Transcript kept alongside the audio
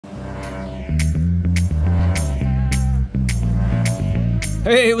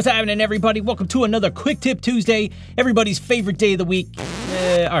Hey, what's happening, everybody? Welcome to another Quick Tip Tuesday, everybody's favorite day of the week.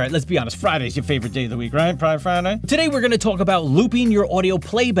 All right, let's be honest, Friday's your favorite day of the week, right? Friday? Today, we're going to talk about looping your audio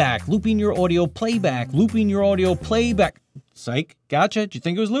playback. Looping your audio playback. Looping your audio playback. Psych, gotcha. Did you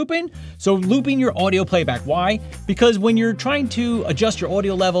think it was looping? So looping your audio playback. Why? Because when you're trying to adjust your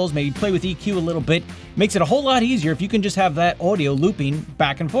audio levels, maybe play with EQ a little bit, makes it a whole lot easier if you can just have that audio looping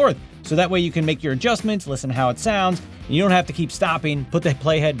back and forth. So that way you can make your adjustments, listen to how it sounds, and you don't have to keep stopping, put the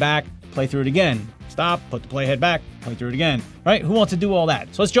playhead back, play through it again. Stop, put the playhead back, play through it again, right? Who wants to do all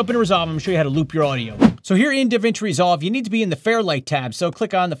that? So let's jump into Resolve. I'm gonna show you how to loop your audio. So here in DaVinci Resolve, you need to be in the Fairlight tab. So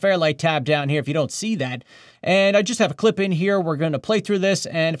click on the Fairlight tab down here if you don't see that. And I just have a clip in here. We're gonna play through this.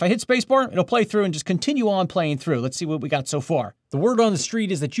 And if I hit spacebar, it'll play through and just continue on playing through. Let's see what we got so far. The word on the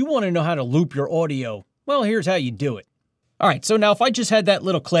street is that you wanna know how to loop your audio. Well, here's how you do it. All right, so now if I just had that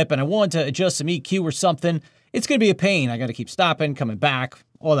little clip and I wanted to adjust some EQ or something, it's gonna be a pain. I gotta keep stopping, coming back,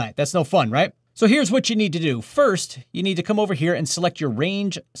 all that. That's no fun, right? So here's what you need to do. First, you need to come over here and select your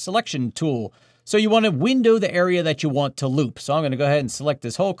range selection tool. So you want to window the area that you want to loop. So I'm going to go ahead and select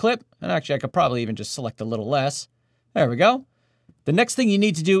this whole clip. And actually, I could probably even just select a little less. There we go. The next thing you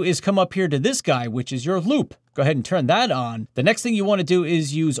need to do is come up here to this guy, which is your loop. Go ahead and turn that on. The next thing you want to do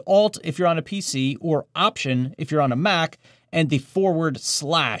is use Alt if you're on a PC or Option if you're on a Mac and the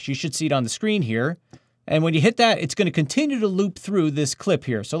 /. You should see it on the screen here. And when you hit that, it's going to continue to loop through this clip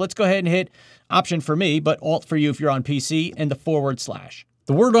here. So let's go ahead and hit Option for me, but Alt for you if you're on PC, and the /.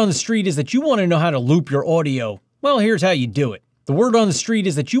 The word on the street is that you want to know how to loop your audio. Well, here's how you do it. The word on the street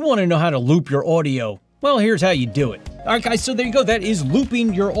is that you want to know how to loop your audio. Well, here's how you do it. All right, guys, so there you go. That is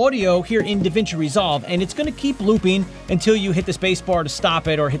looping your audio here in DaVinci Resolve, and it's going to keep looping until you hit the space bar to stop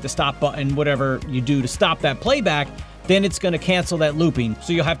it or hit the stop button, whatever you do to stop that playback. Then it's going to cancel that looping.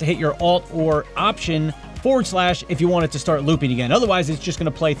 So you'll have to hit your Alt or Option / if you want it to start looping again. Otherwise, it's just going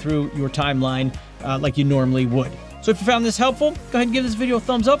to play through your timeline like you normally would. So if you found this helpful, go ahead and give this video a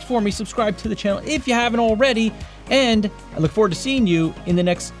thumbs up for me. Subscribe to the channel if you haven't already. And I look forward to seeing you in the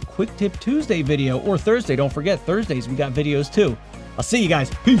next Quick Tip Tuesday video or Thursday. Don't forget, Thursdays we got videos too. I'll see you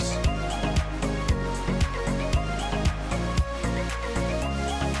guys. Peace.